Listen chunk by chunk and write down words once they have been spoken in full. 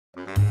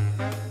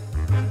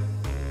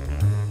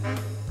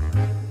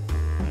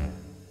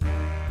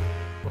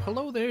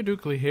Hello there,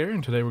 Dukley here,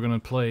 and today we're going to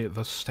play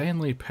the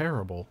Stanley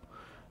Parable.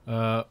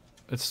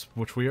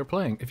 Which we are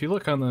playing. If you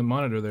look on the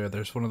monitor there,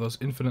 there's one of those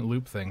infinite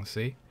loop things,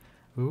 see?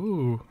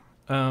 Ooh.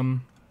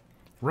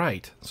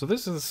 Right. So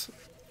this is...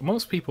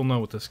 Most people know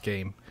what this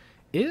game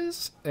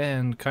is,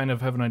 and kind of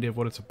have an idea of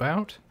what it's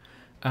about.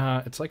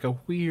 It's like a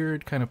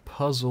weird kind of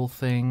puzzle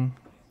thing,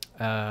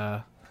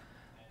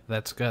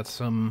 that's got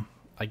some,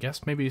 I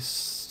guess, maybe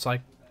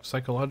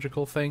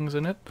psychological things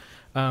in it.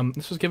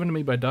 This was given to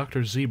me by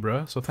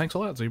Dr.Zebra, so thanks a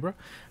lot, Zebra.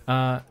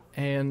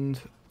 And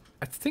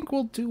I think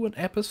we'll do an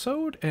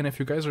episode, and if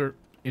you guys are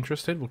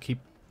interested, we'll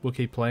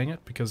keep playing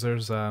it, because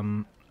there's, I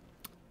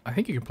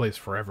think you can play this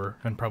forever,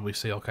 and probably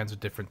see all kinds of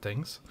different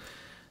things.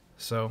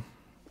 So,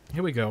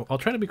 here we go. I'll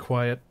try to be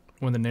quiet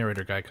when the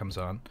narrator guy comes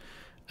on.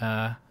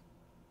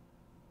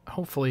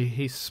 Hopefully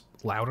he's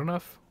loud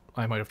enough.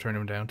 I might have turned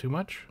him down too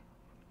much.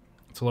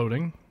 It's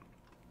loading.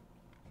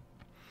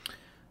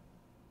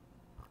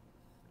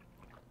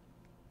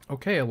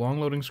 Okay, a long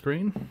loading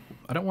screen.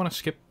 I don't want to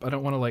skip, I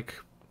don't want to like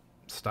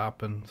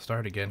stop and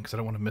start again because I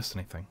don't want to miss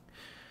anything.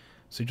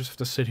 So you just have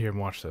to sit here and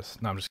watch this.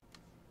 No, I'm just...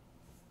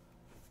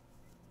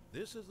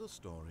 This is the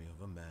story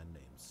of a man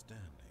named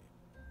Stanley.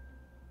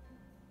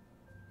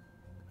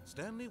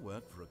 Stanley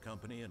worked for a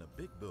company in a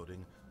big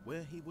building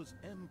where he was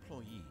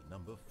employee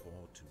number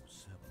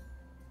 427.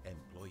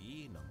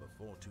 Employee number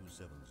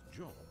 427's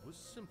job was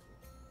simple.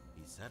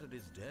 He sat at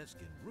his desk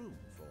in room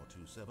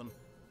 427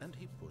 and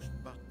he pushed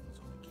buttons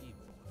on a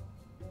keyboard.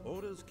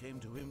 Orders came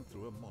to him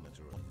through a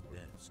monitor on his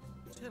desk,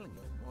 telling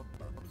him what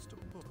buttons to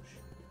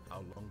push, how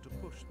long to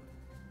push them,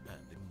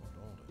 and in what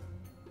order.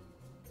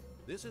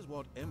 This is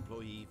what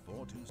employee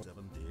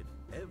 427 did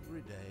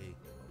every day,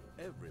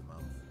 of every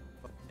month,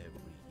 of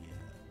every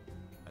year.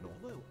 And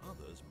although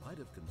others might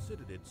have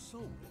considered it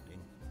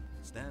soul-reading,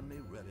 Stanley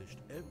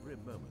relished every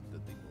moment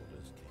that the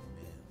orders came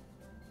in,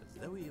 as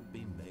though he had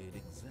been made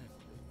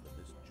exactly for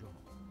this job.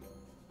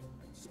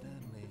 And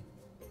Stanley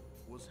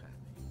was happy.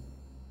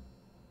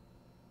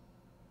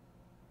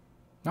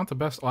 Not the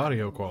best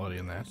audio quality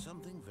in that.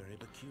 Something very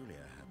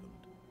peculiar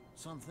happened.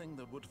 Something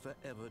that would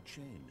forever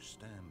change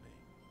Stanley.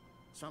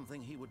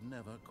 Something he would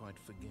never quite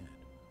forget.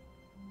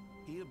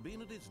 He had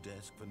been at his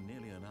desk for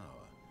nearly an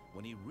hour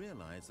when he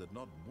realized that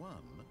not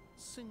one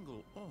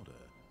single order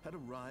had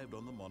arrived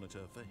on the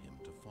monitor for him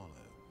to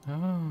follow.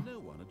 Oh. No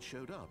one had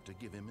showed up to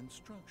give him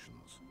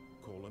instructions,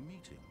 call a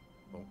meeting,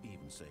 or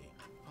even say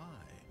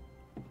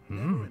hi.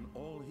 Never in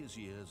all his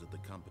years at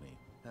the company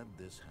had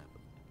this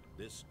happened.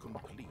 This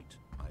complete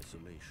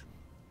isolation.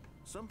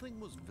 Something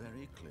was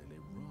very clearly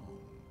wrong.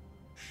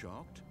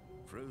 Shocked,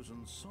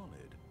 frozen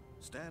solid,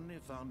 Stanley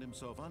found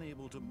himself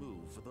unable to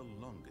move for the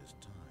longest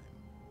time.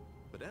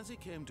 But as he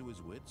came to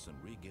his wits and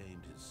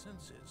regained his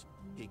senses,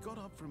 he got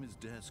up from his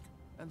desk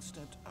and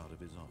stepped out of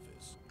his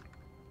office.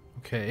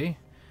 Okay.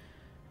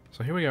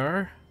 So here we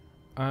are.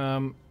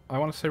 I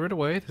want to say right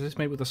away, this is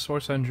made with the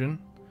Source engine.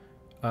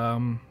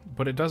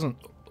 But it doesn't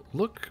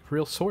look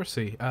real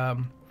sourcey.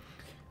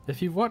 If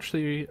you've watched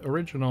the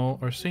original,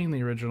 or seen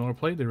the original, or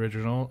played the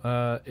original,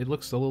 it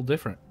looks a little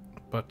different.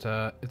 But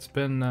it's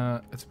been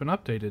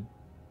updated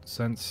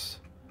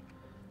since,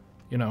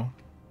 you know,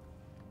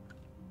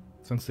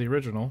 since the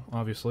original,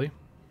 obviously.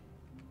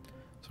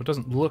 So it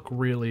doesn't look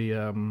really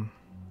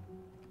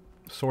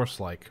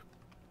Source-like.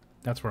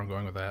 That's where I'm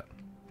going with that.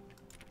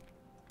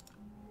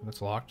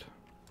 That's locked.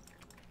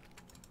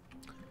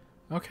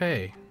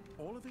 Okay.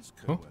 All of his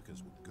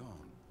co-workers were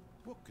gone.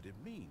 What could it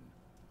mean?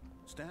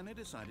 Stanley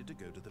decided to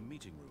go to the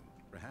meeting room.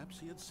 Perhaps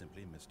he had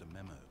simply missed a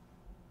memo.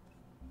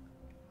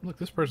 Look,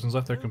 this person's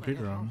left their No matter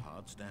computer on. how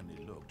hard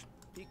Stanley looked,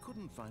 he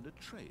couldn't find a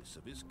trace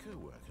of his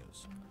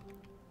co-workers.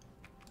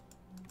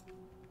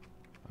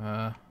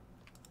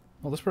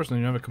 Well, this person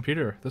didn't have a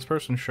computer. This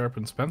person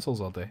sharpens pencils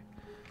all day.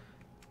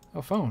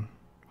 Oh, phone.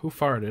 Who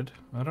farted?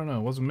 I don't know.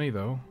 It wasn't me,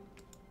 though.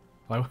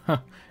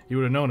 You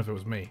would have known if it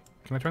was me.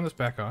 Can I turn this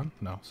back on?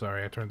 No,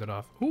 sorry, I turned it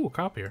off. Ooh,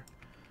 copier.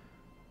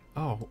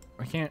 Oh,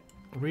 I can't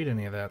read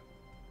any of that.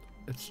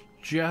 It's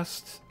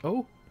just...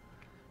 Oh!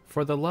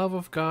 For the love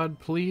of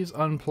God, please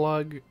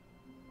unplug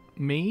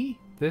me?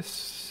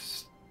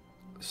 This...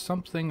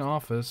 something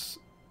office.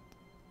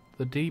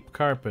 The deep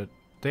carpet.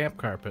 Damp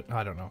carpet.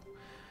 I don't know.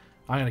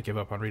 I'm gonna give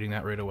up on reading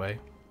that right away.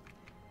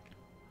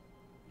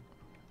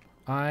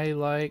 I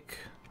like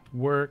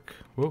work.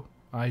 Whoa.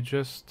 I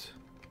just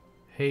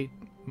hate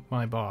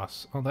my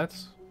boss. Oh,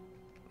 that's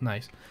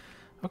nice.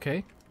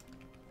 Okay.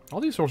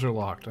 All these doors are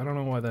locked. I don't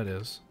know why that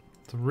is.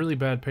 It's a really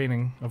bad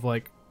painting of,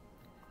 like,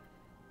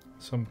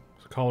 some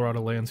Colorado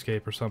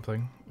landscape or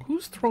something.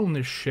 Who's thrown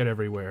this shit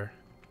everywhere?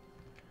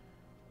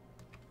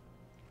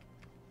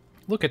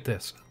 Look at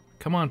this.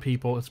 Come on,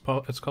 people. It's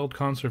called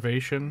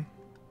conservation.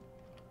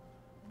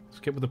 Let's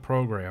get with the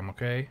program,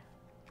 okay?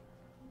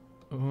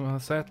 Oh,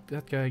 that's that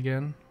guy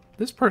again.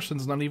 This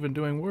person's not even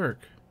doing work.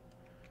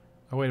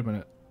 Oh, wait a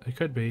minute. It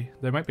could be.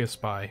 There might be a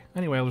spy.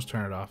 Anyway, I'll just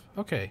turn it off.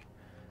 Okay.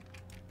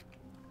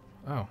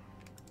 Oh.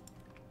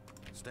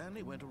 Stanley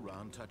Stanley went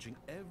around touching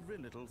every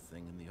little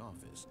thing in the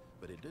office,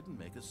 but it didn't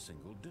make a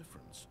single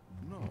difference,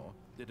 nor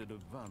did it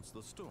advance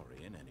the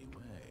story in any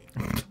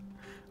way.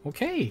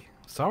 Okay,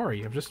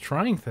 sorry, I'm just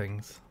trying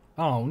things.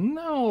 Oh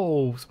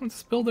no! Someone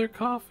spilled their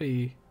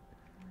coffee.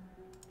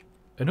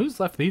 And who's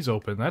left these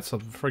open? That's a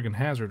friggin'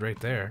 hazard right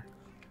there.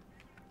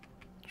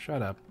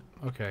 Shut up.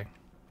 Okay.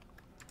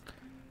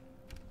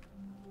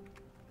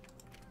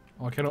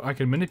 Well, I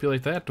can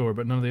manipulate that door,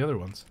 but none of the other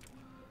ones.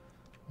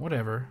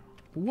 Whatever.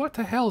 What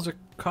the hell is a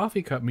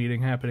coffee cup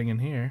meeting happening in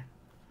here?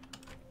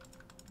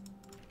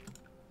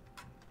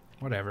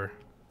 Whatever.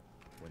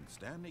 When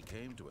Stanley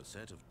came to a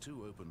set of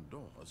 2 open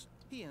doors,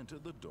 he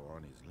entered the door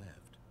on his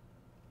left.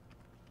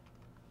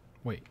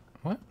 Wait,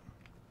 what?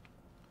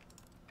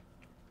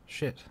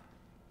 Shit.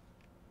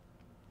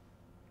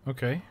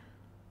 Okay.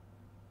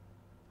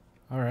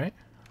 Alright.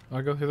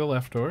 I'll go through the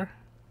left door.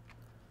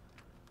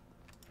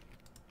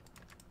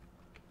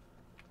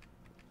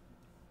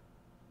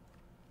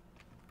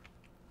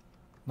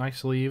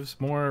 Nice leaves.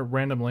 More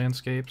random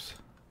landscapes.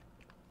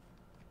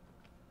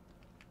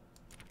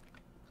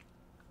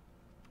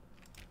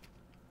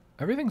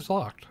 Everything's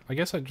locked. I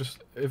guess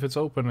if it's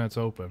open, it's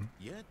open.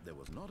 Yet there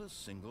was not a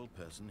single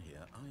person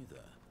here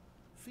either.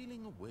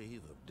 Feeling a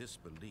wave of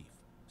disbelief,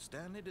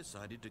 Stanley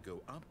decided to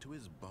go up to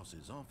his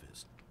boss's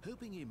office,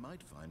 hoping he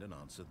might find an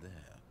answer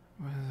there.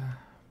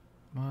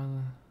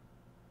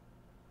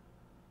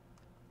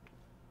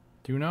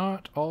 Do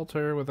not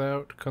alter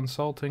without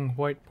consulting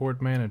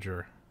whiteboard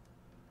manager.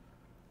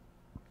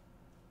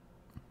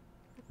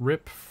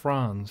 Rip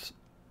Franz.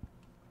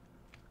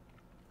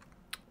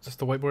 Is this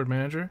the whiteboard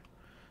manager?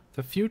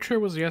 The future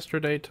was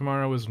yesterday,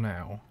 tomorrow is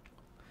now.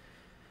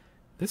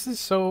 This is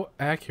so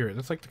accurate.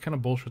 That's like the kind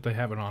of bullshit they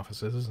have in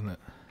offices, isn't it?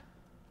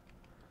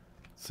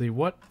 Let's see,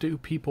 what do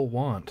people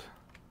want?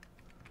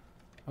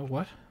 Oh,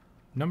 what?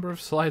 Number of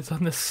slides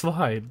on this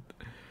slide.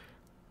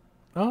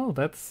 Oh,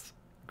 that's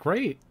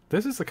great.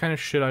 This is the kind of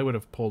shit I would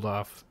have pulled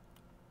off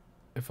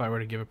if I were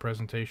to give a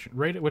presentation.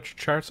 Rate at which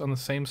charts on the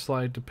same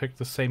slide depict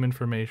the same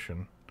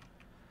information.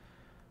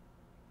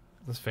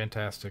 That's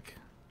fantastic.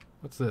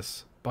 What's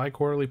this?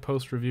 Bi-quarterly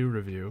post-review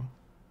review.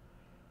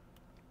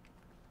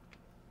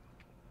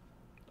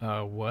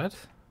 What?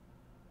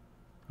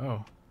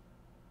 Oh.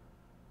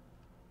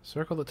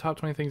 Circle the top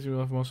 20 things you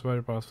love most about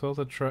your boss. Fill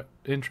the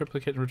in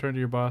triplicate and return to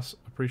your boss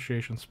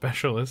appreciation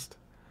specialist.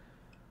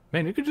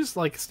 Man, you could just,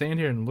 like, stand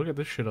here and look at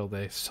this shit all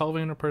day.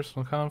 Solving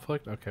interpersonal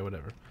conflict? Okay,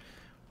 whatever.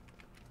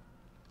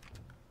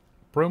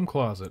 Broom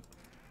closet.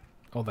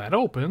 Oh, that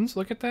opens.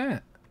 Look at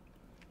that.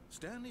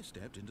 Stanley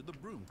stepped into the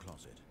broom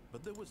closet,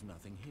 but there was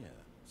nothing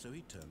here, so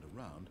he turned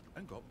around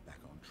and got back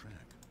on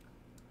track.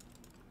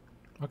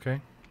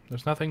 Okay,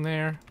 there's nothing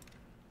there.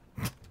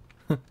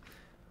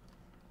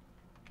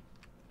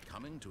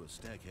 Coming to a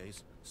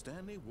staircase,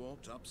 Stanley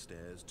walked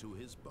upstairs to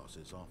his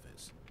boss's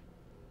office.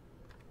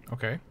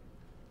 Okay.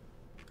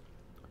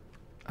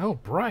 Oh,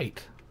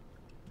 bright.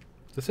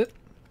 Is this it?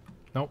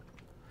 Nope.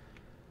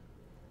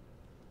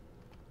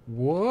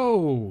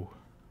 Whoa.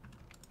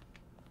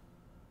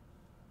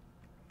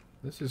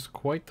 This is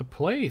quite the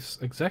place.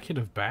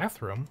 Executive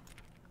bathroom.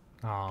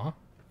 Aw.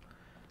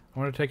 I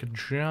want to take a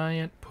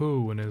giant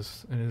poo in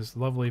his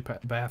lovely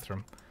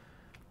bathroom.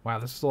 Wow,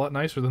 this is a lot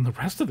nicer than the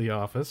rest of the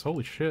office.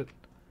 Holy shit.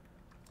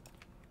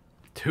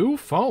 2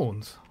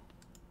 phones.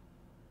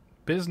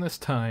 Business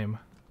time.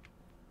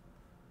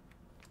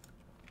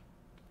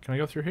 Can I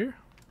go through here?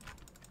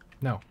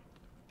 No.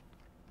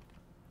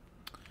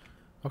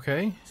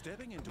 Okay.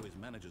 Stepping into his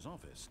manager's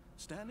office,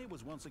 Stanley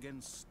was once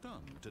again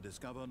stunned to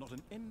discover not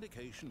an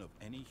indication of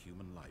any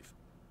human life.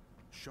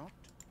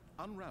 Shocked,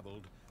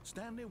 unraveled,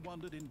 Stanley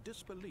wondered in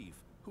disbelief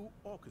who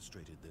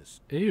orchestrated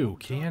this. Ew, What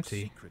can't dark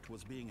he? secret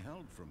was being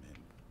held from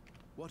him.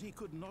 What he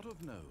could not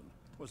have known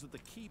was that the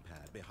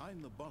keypad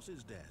behind the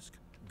boss's desk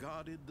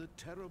guarded the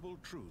terrible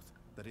truth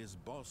that his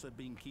boss had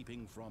been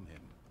keeping from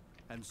him.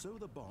 And so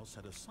the boss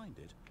had assigned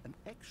it an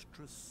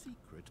extra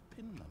secret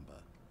PIN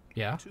number.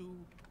 Yeah.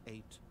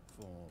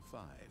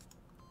 2845.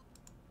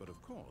 But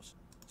of course,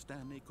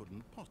 Stanley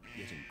couldn't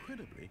yet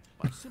incredibly,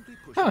 by simply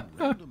pushing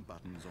random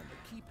buttons on the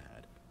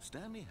keypad,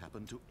 Stanley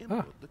happened to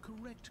input the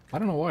correct code. I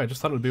don't know why, I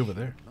just thought it would be over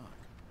there.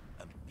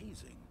 Luck.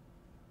 Amazing.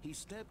 He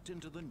stepped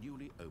into the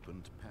newly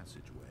opened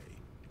passageway.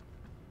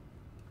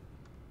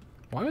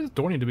 Why does the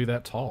door need to be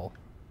that tall?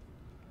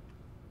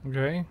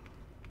 Okay.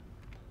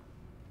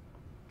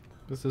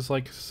 This is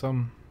like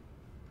some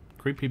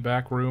creepy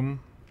back room.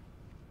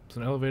 There's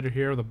an elevator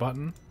here with a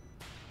button.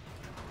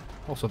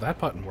 Also, that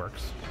button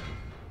works.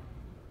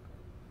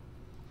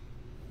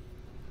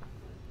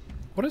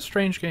 What a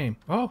strange game.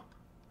 Oh.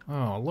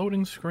 Oh,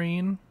 loading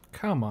screen.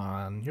 Come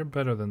on. You're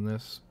better than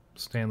this,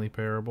 Stanley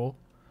Parable.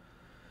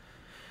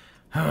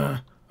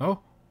 Oh.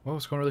 Well,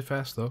 it's going really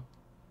fast, though.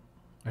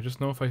 I just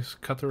know if I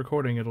cut the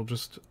recording, it'll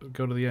just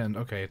go to the end.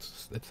 Okay,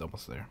 it's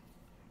almost there.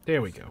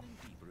 There we go.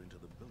 Deeper into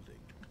the building,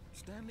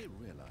 Stanley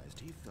realized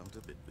he felt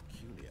a bit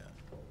peculiar.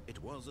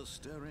 It was a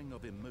stirring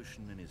of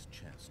emotion in his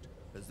chest,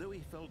 as though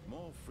he felt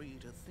more free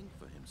to think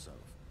for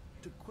himself,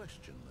 to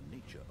question the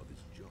nature of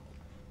his job.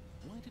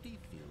 Why did he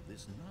feel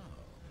this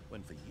now,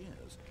 when for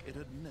years it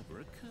had never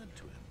occurred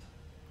to him?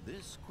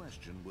 This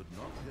question would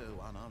not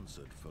go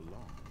unanswered for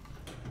long.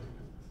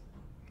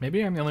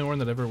 Maybe I'm the only one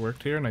that ever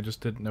worked here and I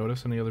just didn't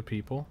notice any other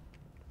people.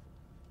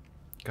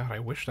 God, I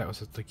wish that was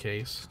the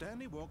case.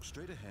 Stanley walked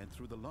straight ahead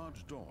through the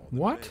large door that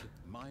What? read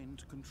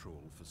Mind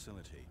Control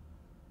Facility.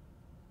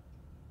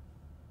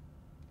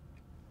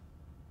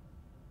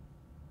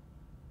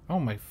 Oh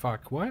my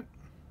fuck, what?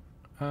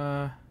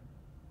 I've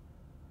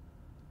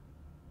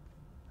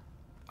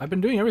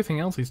been doing everything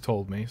else he's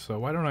told me, so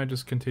why don't I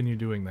just continue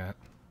doing that?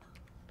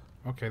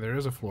 Okay, there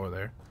is a floor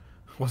there.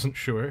 Wasn't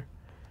sure.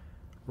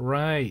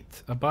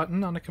 Right, a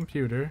button on a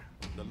computer.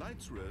 The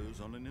lights rose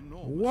on an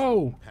enormous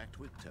Whoa! room packed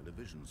with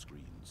television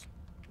screens.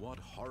 What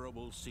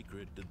horrible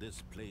secret did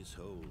this place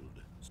hold?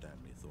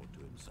 Stanley thought to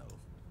himself.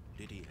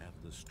 Did he have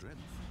the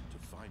strength to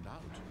find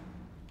out?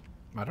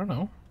 I don't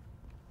know.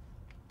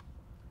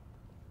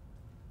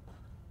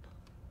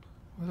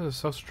 This is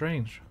so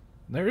strange.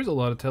 There is a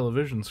lot of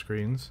television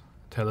screens.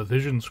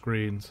 Television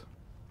screens.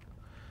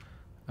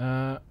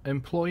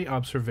 Employee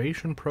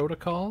observation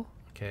protocol?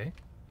 Okay.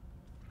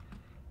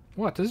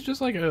 What? This is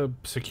just like a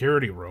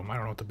security room. I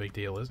don't know what the big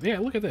deal is. Yeah,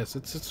 look at this.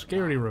 It's a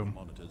security room.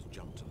 Monitors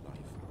jumped to life.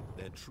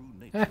 Their true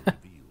nature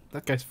revealed.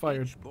 That guy's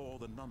fired. Each bore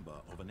the number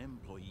of an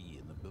employee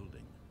in the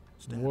building.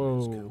 Stanley's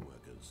Whoa.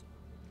 co-workers.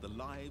 The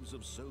lives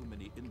of so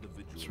many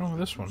individuals. What's wrong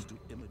with this one? reduced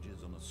to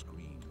images on a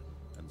screen.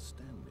 And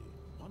Stanley,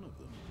 one of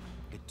them,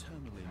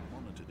 eternally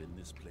monitored in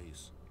this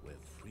place where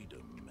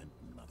freedom meant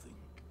nothing.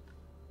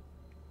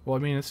 Well, I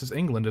mean, this is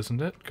England,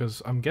 isn't it?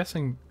 Because I'm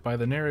guessing by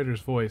the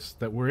narrator's voice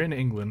that we're in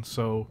England,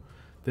 so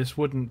this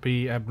wouldn't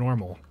be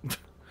abnormal.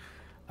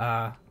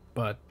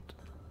 But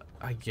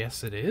I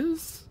guess it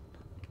is?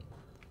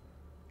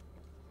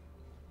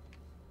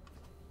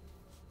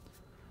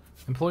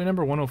 Employee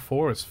number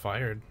 104 is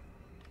fired.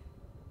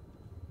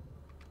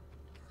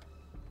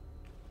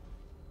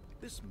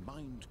 This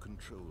mind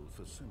control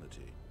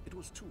facility, it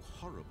was too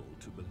horrible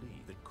to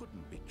believe. It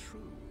couldn't be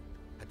true.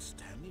 Had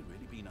Stanley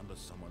really been under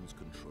someone's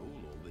control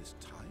all this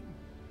time?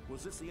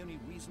 Was this the only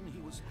reason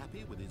he was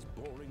happy with his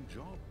boring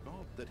job?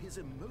 Not that his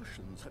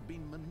emotions had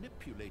been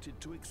manipulated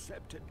to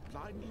accept it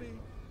blindly?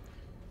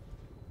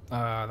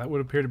 That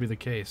would appear to be the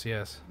case,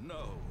 yes.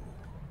 No.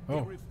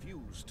 Oh. He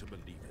refused to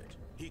believe it.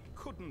 He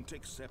couldn't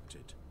accept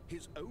it.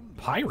 His own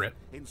Pirate?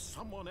 life in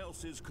someone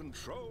else's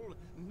control?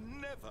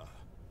 Never.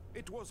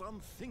 It was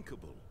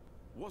unthinkable,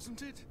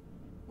 wasn't it?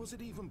 Was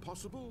it even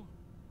possible?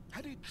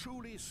 Had he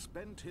truly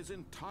spent his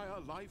entire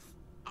life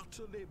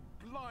utterly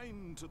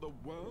blind to the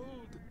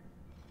world?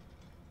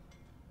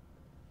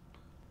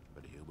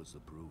 But here was the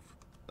proof.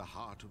 The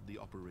heart of the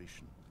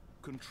operation.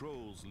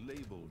 Controls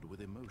labeled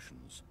with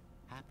emotions.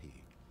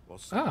 Happy or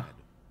sad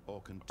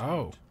or content.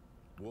 Oh.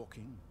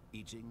 Walking,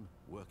 eating,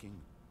 working.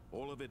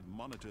 All of it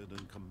monitored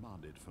and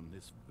commanded from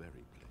this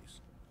very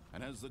place.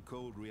 And as the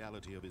cold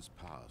reality of his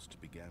past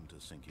began to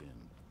sink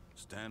in,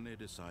 Stanley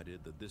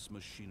decided that this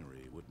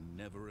machinery would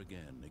never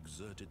again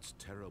exert its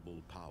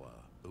terrible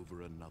power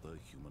over another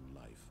human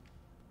life.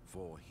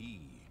 For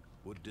he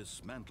would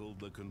dismantle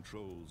the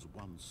controls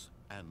once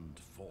and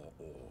for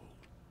all.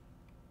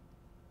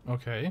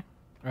 Okay.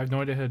 I have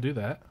no idea how to do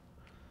that.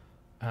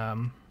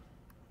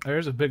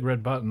 There's a big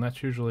red button.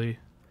 That's usually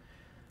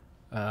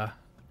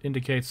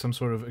indicates some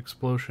sort of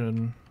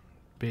explosion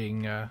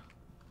being the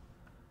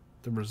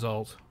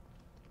result.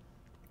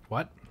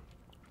 What?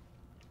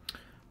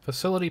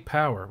 Facility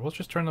power. We'll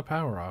just turn the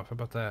power off. How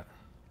about that?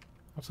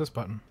 What's this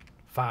button?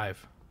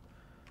 5.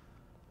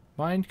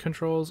 Mind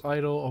controls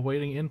idle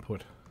awaiting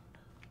input.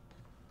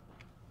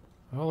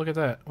 Oh, look at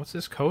that. What's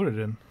this coded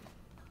in?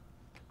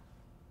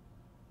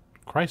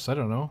 Christ, I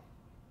don't know.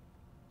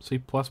 C++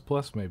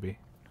 maybe.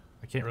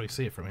 I can't really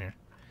see it from here.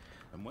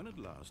 And when at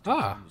last he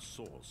found the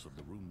source of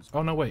the room's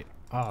Oh, no, wait.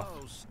 Off.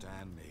 Oh,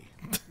 Stanley.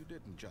 You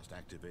didn't just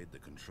activate the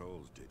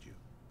controls, did you?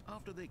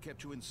 After they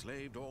kept you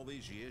enslaved all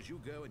these years, you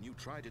go and you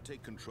try to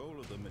take control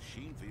of the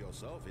machine for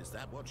yourself. Is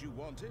that what you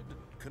wanted?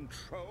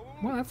 Control?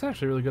 Well, that's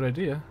actually a really good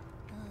idea.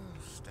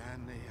 Oh,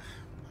 Stanley,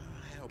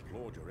 I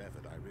applaud your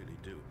effort, I really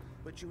do.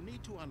 But you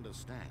need to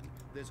understand,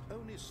 there's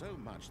only so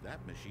much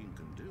that machine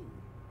can do.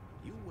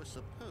 You were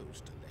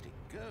supposed to let it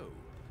go.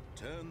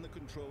 Turn the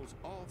controls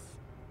off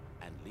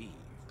and leave.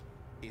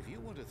 If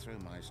you want to throw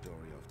my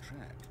story off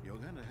track, you're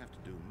going to have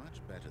to do much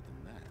better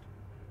than that.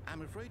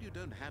 I'm afraid you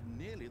don't have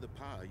nearly the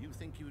power you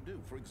think you do.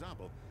 For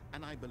example,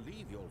 and I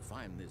believe you'll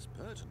find this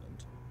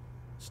pertinent,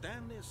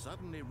 Stanley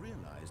suddenly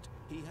realized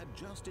he had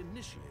just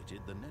initiated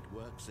the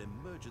network's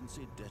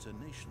emergency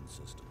detonation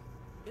system.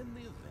 In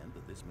the event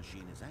that this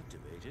machine is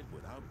activated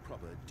without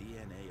proper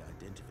DNA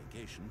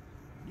identification,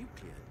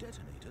 nuclear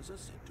detonators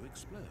are said to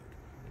explode,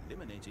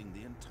 eliminating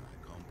the entire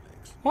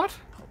complex. What?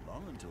 How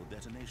long until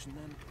detonation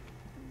then?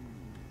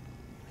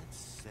 Let's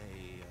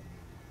say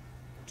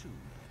 2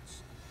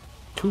 minutes.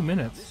 2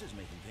 minutes? This is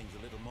making things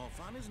a little more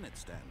fun, isn't it,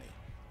 Stanley?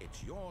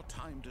 It's your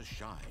time to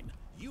shine.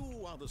 You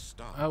are the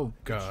star. Oh,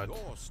 God.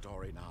 It's your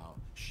story now.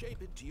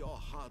 Shape it to your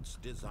heart's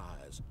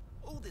desires.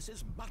 Oh, this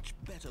is much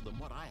better than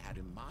what I had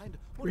in mind.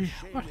 What a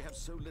shame we have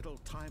so little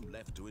time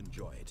left to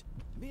enjoy it.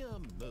 Mere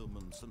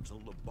moments until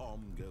the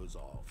bomb goes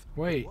off.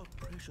 Wait. What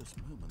precious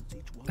moments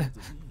each one of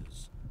them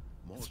is.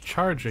 More It's time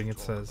charging, to it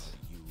talk says.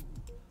 About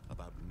you,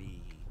 about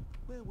me,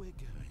 where we're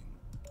going,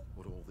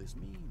 what all this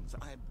means.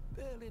 I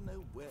barely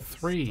know where to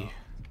 3. start.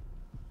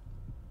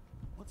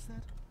 What's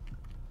that?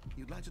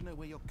 You'd like to know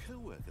where your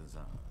co-workers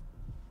are?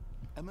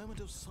 A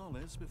moment of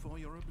solace before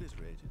you're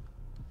obliterated.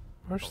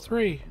 Where's All right,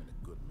 3? I'm in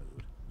a good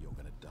mood. You're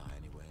gonna die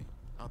anyway.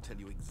 I'll tell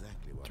you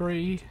exactly what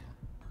 3. happened.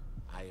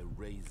 I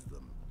erased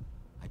them.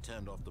 I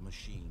turned off the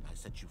machine. I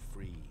set you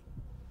free.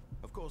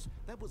 Of course,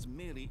 that was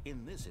merely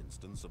in this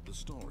instance of the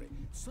story.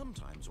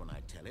 Sometimes when I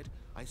tell it,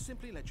 I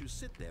simply let you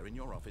sit there in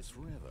your office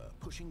forever,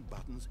 pushing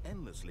buttons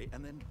endlessly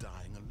and then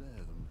dying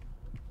alone.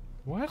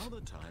 What?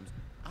 Other times,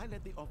 I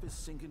let the office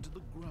sink into the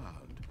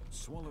ground,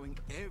 swallowing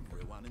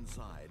everyone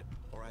inside,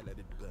 or I let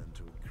it burn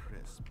to a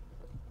crisp.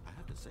 I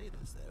have to say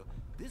this, though,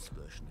 this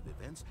version of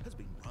events has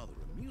been rather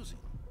amusing.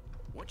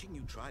 Watching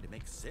you try to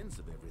make sense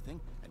of everything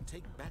and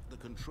take back the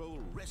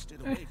control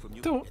wrested away from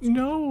you. Don't It's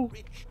know.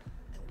 rich.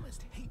 I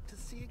almost hate to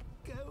see it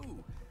go.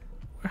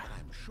 But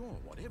I'm sure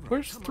whatever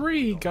Where's I come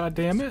 3? up with God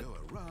damn it! go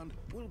around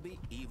will be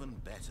even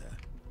better.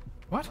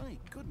 What? My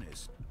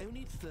goodness,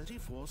 only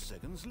 34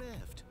 seconds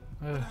left.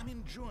 But I'm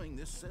enjoying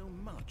this so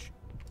much.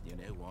 You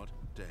know what?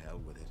 To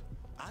hell with it.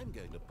 I'm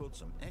going to put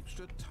some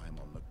extra time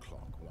on the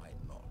clock. Why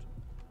not?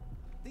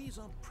 These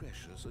are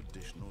precious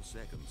additional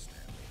seconds,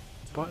 Stanley.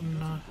 Time Button,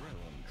 doesn't grow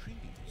on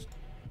trees.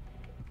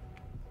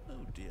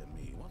 Oh dear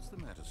me, what's the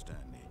matter,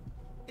 Stanley?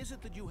 Is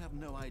it that you have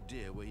no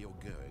idea where you're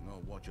going or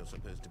what you're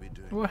supposed to be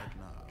doing What? right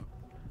now?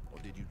 Or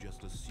did you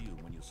just assume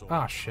when you saw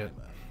Ah, the shit.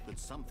 timer that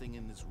something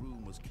in this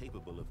room was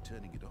capable of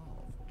turning it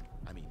off?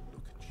 I mean,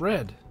 look at you.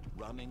 Red.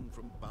 Running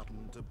from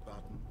button to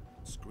button,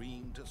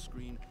 screen to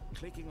screen,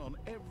 clicking on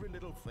every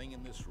little thing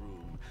in this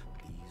room.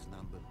 These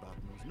numbered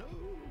buttons, no,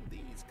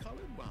 these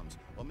colored ones,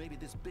 or maybe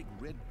this big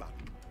red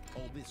button,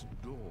 or this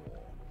door.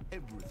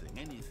 Everything,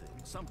 anything,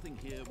 something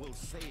here will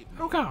save me.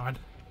 Oh god.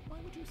 Why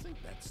would you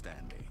think that,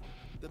 Stanley?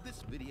 That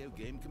this video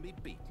game can be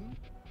beaten?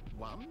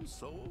 Won?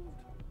 Solved?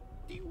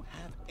 Do you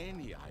have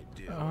any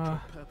idea what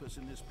your purpose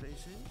in this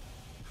place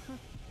is?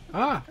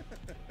 Ah.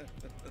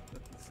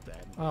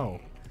 Stanley. Oh.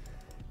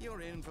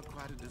 You're in for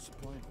quite a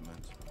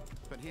disappointment.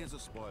 But here's a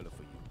spoiler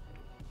for you.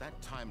 That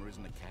timer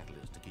isn't a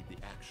catalyst to keep the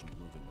action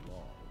moving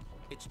along.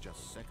 It's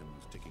just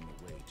seconds ticking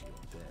away to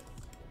your death.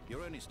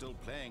 You're only still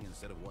playing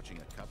instead of watching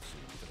a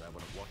cutscene because I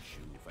want to watch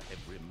you for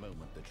every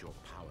moment that you're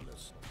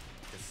powerless.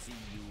 To see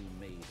you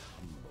made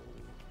humble.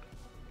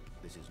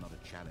 This is not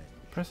a challenge.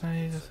 Press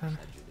any It's of a this.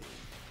 tragedy.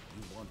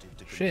 You wanted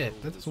to Shit,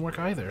 control that this doesn't work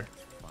world. either.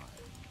 Fine.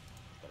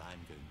 But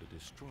I'm going to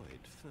destroy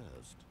it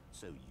first,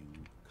 so you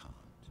can't.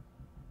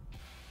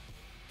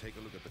 Take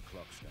a look at the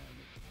clock,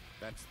 Stanley.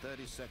 That's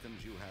 30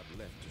 seconds you have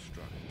left to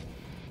struggle.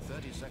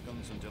 30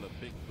 seconds until a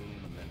big boom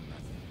and then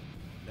nothing.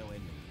 No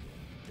ending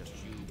here. Just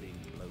you being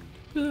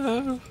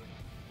blown.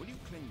 Will you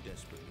cling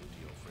desperately to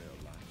your frail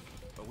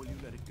life? Or will you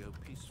let it go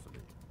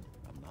peacefully?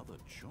 Another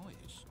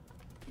choice.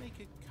 Make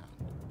it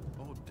count.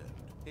 Or don't.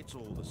 It's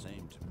all the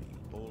same to me.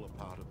 All a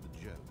part of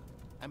the joke.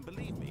 And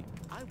believe me,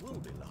 I will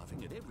be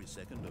laughing at every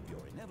second of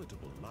your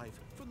inevitable life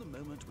from the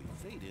moment we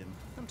fade in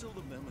until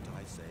the moment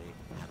I say,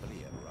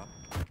 happily ever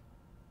up.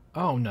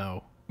 Oh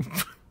no.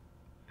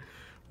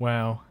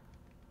 Wow.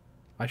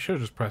 I should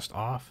have just pressed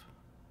off.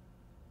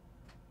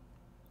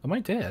 Am I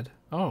dead?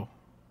 Oh.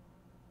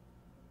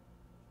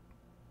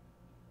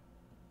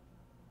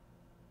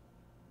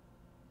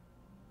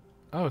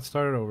 Oh, it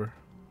started over.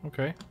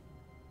 Okay.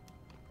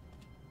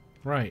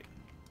 Right.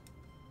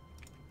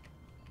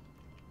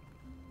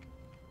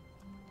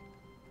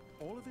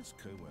 All of his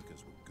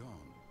co-workers were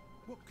gone.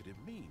 What could it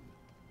mean?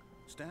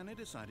 Stanley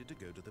decided to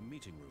go to the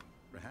meeting room.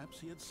 Perhaps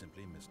he had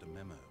simply missed a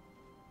memo.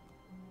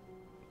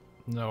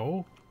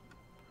 No.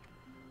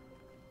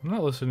 I'm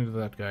not listening to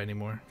that guy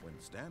anymore. When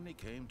Stanley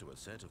came to a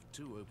set of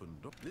 2 open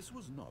doors, this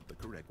was not the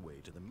correct way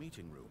to the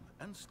meeting room,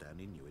 and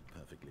Stanley knew it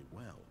perfectly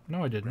well.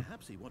 No, I didn't.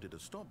 Perhaps he wanted to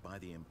stop by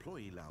the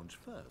employee lounge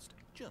first,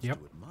 just Yep.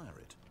 to admire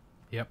it.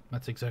 Yep,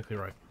 that's exactly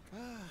right.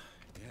 Ah,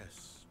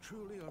 yes,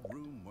 truly a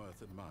room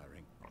worth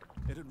admiring.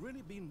 It had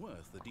really been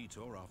worth the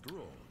detour after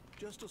all,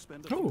 just to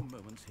spend a few Ooh.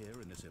 moments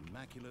here in this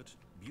immaculate,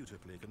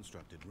 beautifully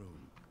constructed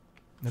room.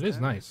 It is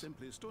Stanley nice.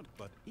 simply stood,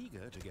 but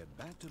eager to get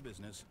back to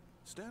business,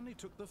 Stanley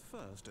took the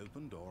first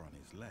open door on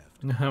his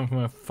left. I'm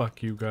gonna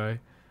fuck you, guy.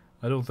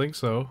 I don't think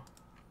so.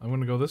 I'm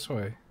gonna go this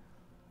way.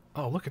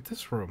 Oh, look at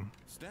this room.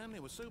 Stanley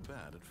was so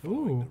bad at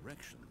following Ooh.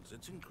 directions,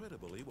 it's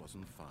incredible he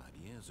wasn't 5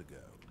 years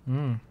ago.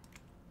 Hmm.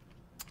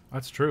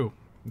 That's true.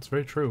 It's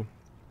very true.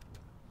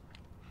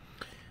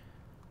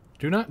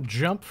 Do not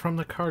jump from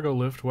the cargo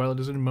lift while it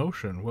is in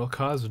motion. Will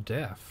cause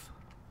death.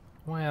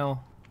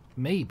 Well,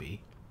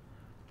 maybe.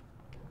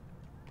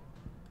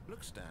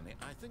 Look, Stanley,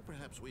 I think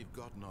perhaps we've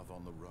gotten off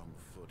on the wrong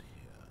foot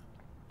here.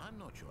 I'm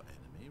not your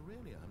enemy,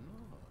 really, I'm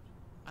not.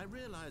 I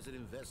realize that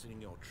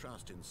investing your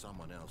trust in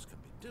someone else can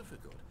be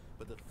difficult,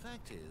 but the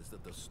fact is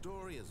that the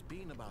story has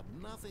been about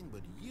nothing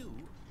but you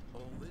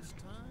All this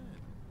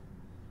time?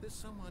 There's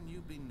someone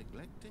you've been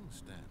neglecting,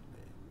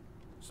 Stanley.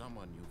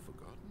 Someone you've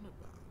forgotten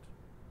about.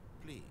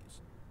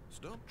 Please,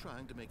 stop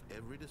trying to make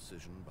every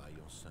decision by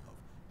yourself.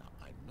 Now,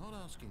 I'm not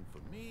asking for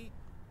me,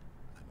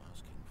 I'm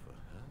asking for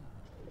her.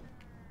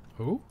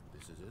 Who?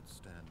 This is it,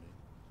 Stanley.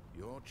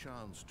 Your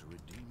chance to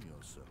redeem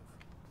yourself.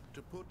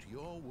 To put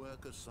your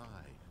work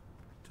aside.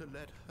 To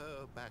let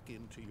her back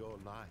into your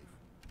life.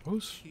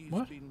 Who's... She's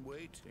what? been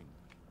waiting.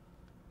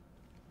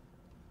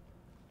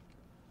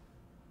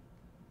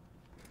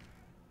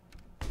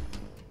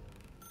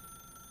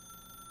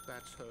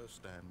 That's her,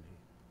 Stanley.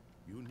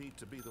 You need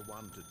to be the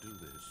one to do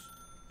this.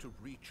 To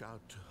reach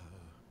out to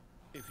her.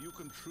 If you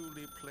can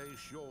truly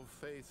place your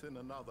faith in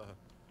another,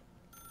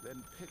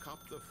 then pick up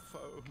the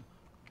phone.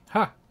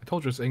 Ha! I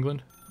told you it's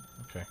England.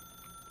 Okay.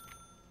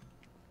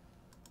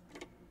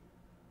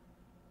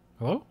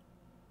 Hello?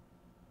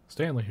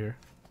 Stanley here.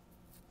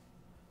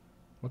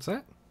 What's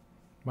that?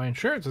 My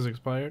insurance has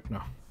expired?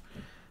 No.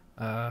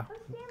 Oh,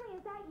 Stanley,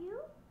 is that you?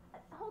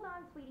 Hold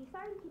on, sweetie.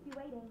 Sorry to keep you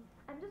waiting.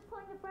 I'm just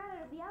pulling the bread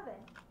out of the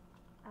oven.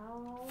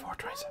 Oh.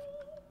 427.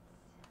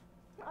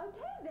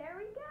 Okay, there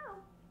we go.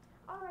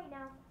 All right,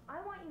 now,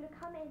 I want you to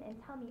come in and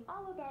tell me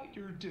all about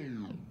your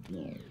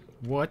day.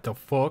 What the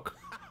fuck?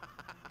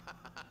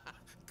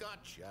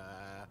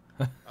 Gotcha.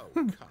 Oh,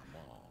 come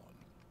on.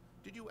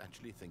 Did you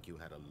actually think you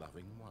had a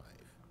loving wife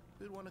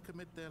who'd want to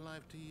commit their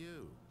life to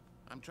you?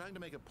 I'm trying to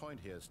make a point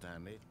here,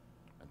 Stanley.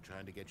 I'm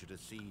trying to get you to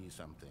see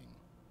something.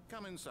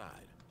 Come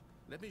inside.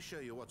 Let me show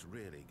you what's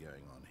really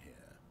going on here.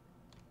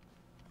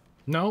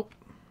 Nope.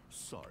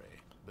 Sorry,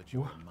 but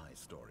you're in my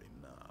story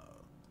now.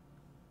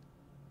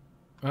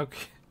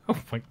 Okay. Oh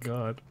my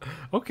god.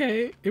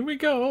 Okay, here we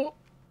go.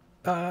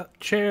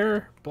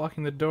 Chair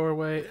blocking the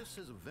doorway. This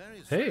is a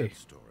very Hey. sad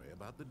story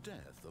about the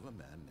death of a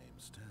man named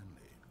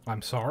Stanley.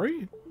 I'm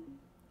sorry?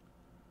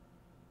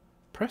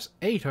 Press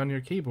 8 on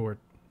your keyboard.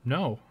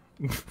 No.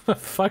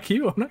 Fuck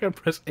you. I'm not gonna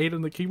press 8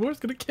 on the keyboard. It's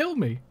gonna kill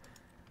me.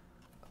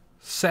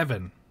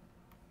 7.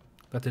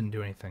 That didn't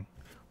do anything.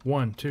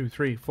 1, 2,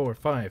 3, 4,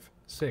 5,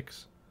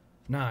 6,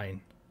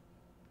 9,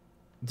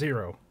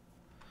 0.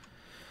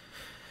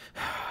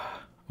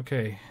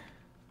 Okay.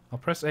 I'll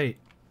press 8.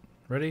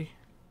 Ready?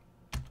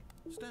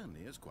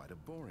 Stanley is quite a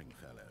boring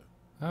fellow.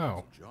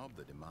 Oh. It's a job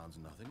that demands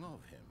nothing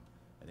of him,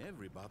 and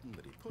every button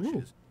that he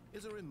pushes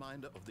is a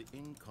reminder of the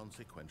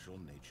inconsequential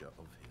nature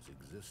of his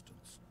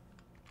existence.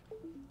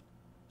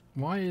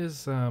 Why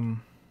is, the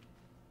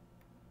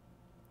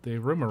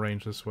room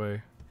arranged this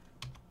way?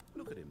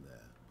 Look at him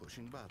there,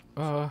 pushing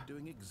buttons,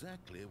 doing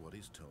exactly what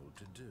he's told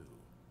to do.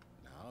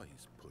 Now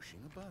he's pushing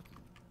a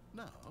button.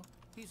 Now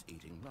he's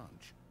eating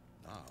lunch.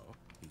 Now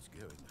he's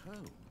going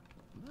home.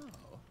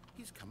 Now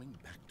he's coming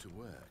back to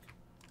work.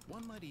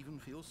 One might even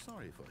feel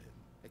sorry for him,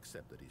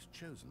 except that he's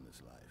chosen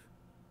this life.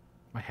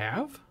 I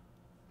have?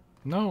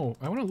 No,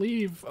 I want to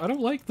leave. I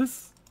don't like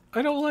this.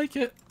 I don't like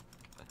it.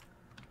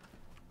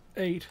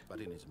 8.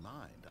 But in his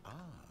mind,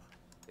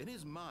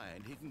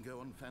 he can go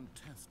on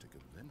fantastic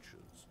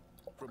adventures.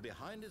 From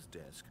behind his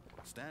desk,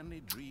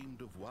 Stanley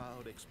dreamed of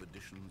wild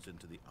expeditions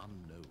into the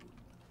unknown,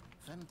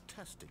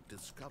 fantastic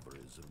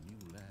discoveries of new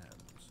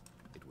lands.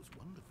 It was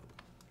wonderful,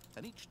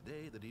 and each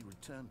day that he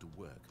returned to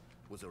work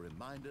was a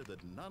reminder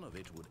that none of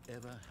it would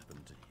ever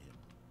happen to him.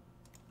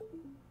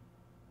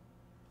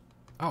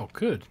 Oh,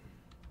 good.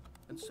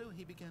 And so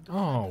he began to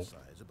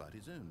fantasize about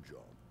his own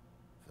job.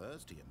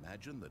 First, he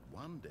imagined that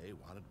one day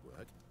while at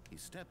work, he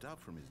stepped up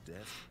from his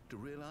desk to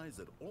realize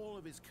that all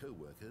of his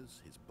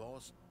co-workers, his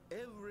boss,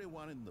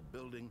 everyone in the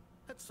building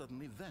had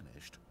suddenly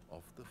vanished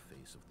off the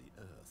face of the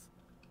earth.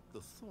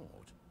 The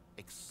thought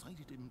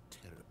excited him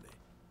terribly.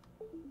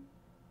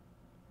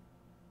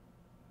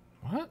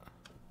 What?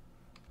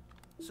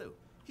 So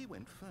he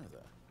went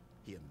further.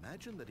 He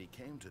imagined that he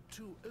came to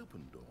 2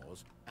 open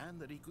doors and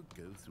that he could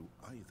go through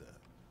either.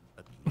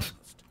 At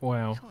last,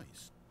 Wow.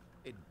 choice.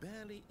 It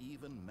barely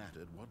even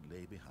mattered what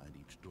lay behind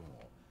each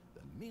door.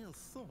 The mere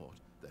thought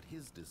that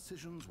his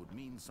decisions would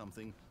mean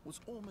something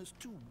was almost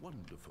too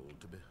wonderful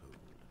to behold.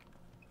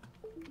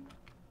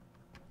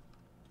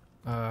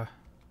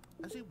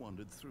 As he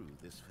wandered through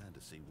this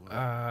fantasy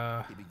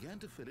world, he began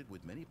to fill it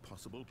with many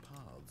possible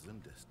paths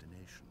and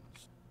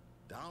destinations.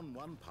 Down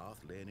one path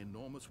lay an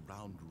enormous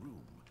round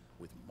room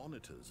with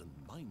monitors and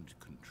mind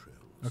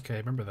controls. Okay,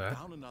 remember that.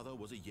 Down another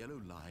was a yellow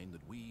line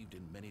that weaved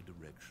in many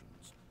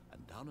directions,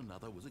 and down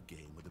another was a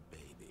game with a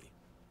baby.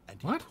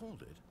 And he What?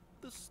 called it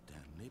the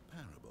Stanley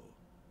Parable.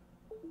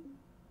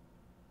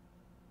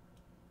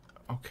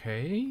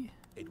 Okay.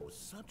 It was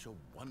such a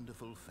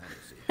wonderful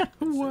fantasy. And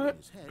so What? in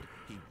his head,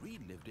 he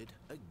relived it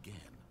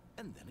again,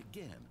 and then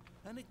again,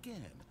 and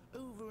again,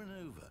 over and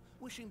over,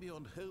 wishing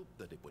beyond hope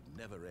that it would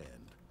never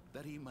end,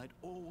 that he might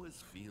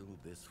always feel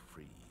this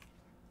free.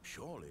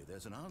 Surely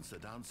there's an answer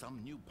down some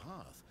new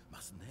path,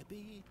 mustn't there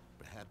be?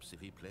 Perhaps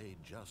if he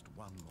played just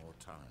one more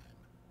time.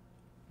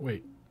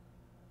 Wait.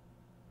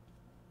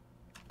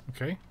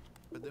 Okay.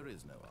 But there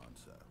is no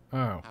answer.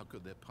 Oh. How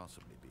could there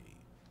possibly be?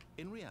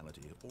 In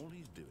reality, all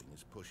he's doing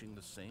is pushing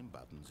the same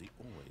buttons he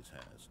always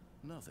has.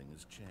 Nothing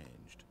has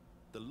changed.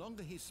 The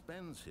longer he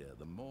spends here,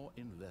 the more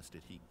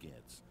invested he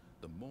gets.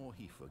 The more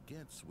he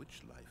forgets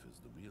which life is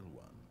the real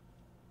one.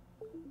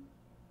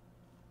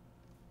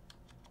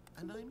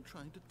 And I'm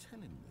trying to tell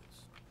him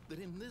this. That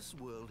in this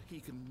world, he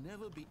can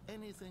never be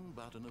anything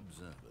but an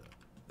observer.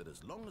 That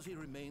as long as he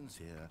remains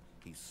here,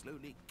 he's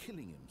slowly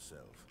killing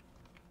himself.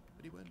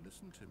 But he won't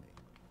listen to me.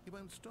 He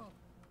won't stop.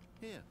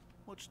 Here,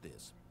 watch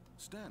this.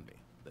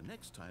 Stanley, the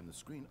next time the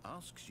screen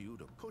asks you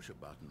to push a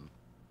button,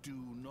 do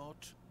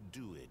not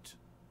do it.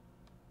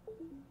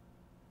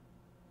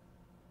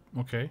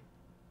 Okay.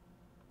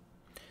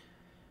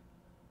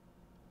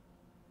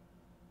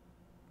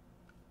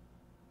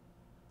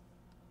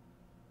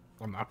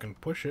 I'm not gonna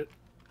push it.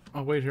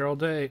 I'll wait here all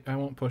day. I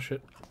won't push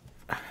it.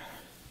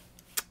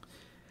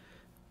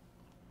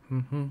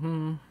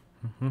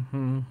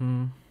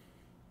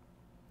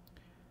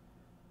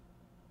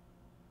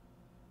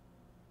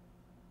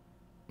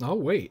 I'll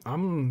wait.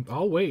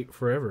 I'll wait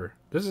forever.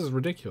 This is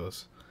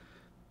ridiculous.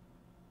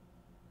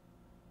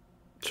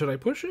 Should I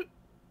push it?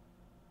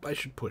 I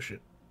should push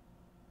it.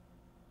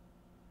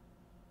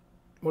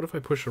 What if I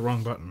push the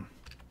wrong button?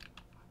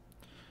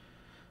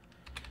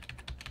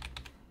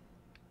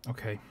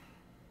 Okay.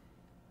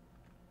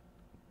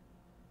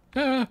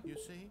 Ah! You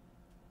see?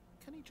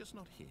 Can he just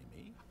not hear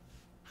me?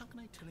 How can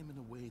I tell him in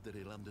a way that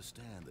he'll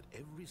understand that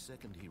every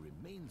second he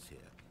remains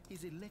here,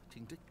 he's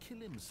electing to kill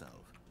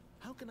himself?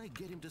 How can I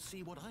get him to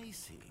see what I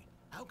see?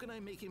 How can I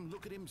make him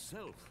look at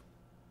himself?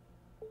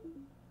 I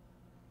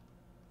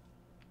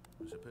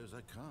suppose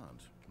I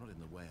can't. Not in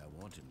the way I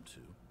want him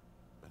to.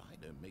 But I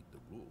don't make the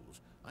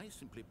rules. I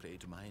simply play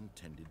to my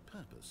intended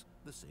purpose,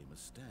 the same as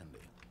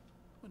Stanley.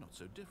 We're not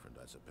so different,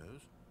 I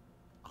suppose.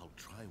 I'll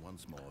try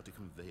once more to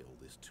convey all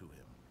this to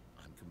him.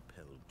 I'm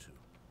compelled to.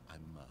 I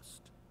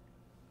must.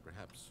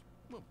 Perhaps,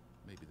 well,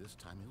 maybe this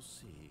time he'll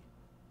see.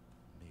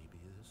 Maybe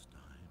this time.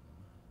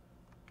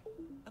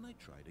 And I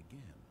tried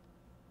again.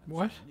 And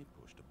What? Stanley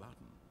pushed a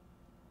button.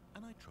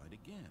 And I tried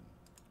again.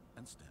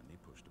 And Stanley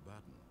pushed a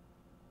button.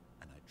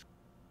 And I tried.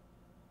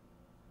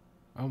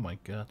 Oh my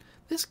god.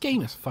 This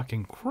game is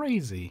fucking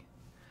crazy.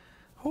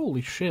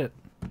 Holy shit.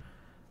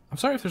 I'm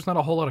sorry if there's not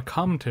a whole lot of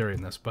commentary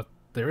in this, but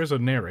there is a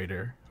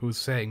narrator who's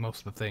saying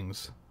most of the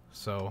things.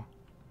 So,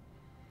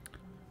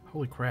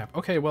 holy crap.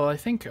 Okay, well, I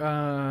think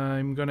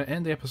I'm going to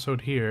end the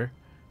episode here.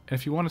 And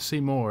if you want to see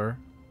more,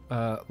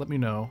 let me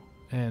know,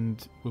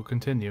 and we'll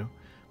continue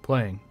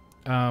playing.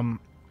 Thank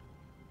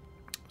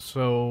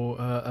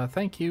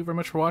you very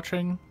much for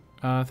watching.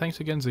 Thanks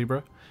again,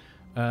 Zebra.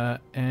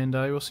 And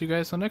I will see you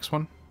guys in the next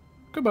one.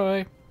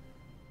 Goodbye.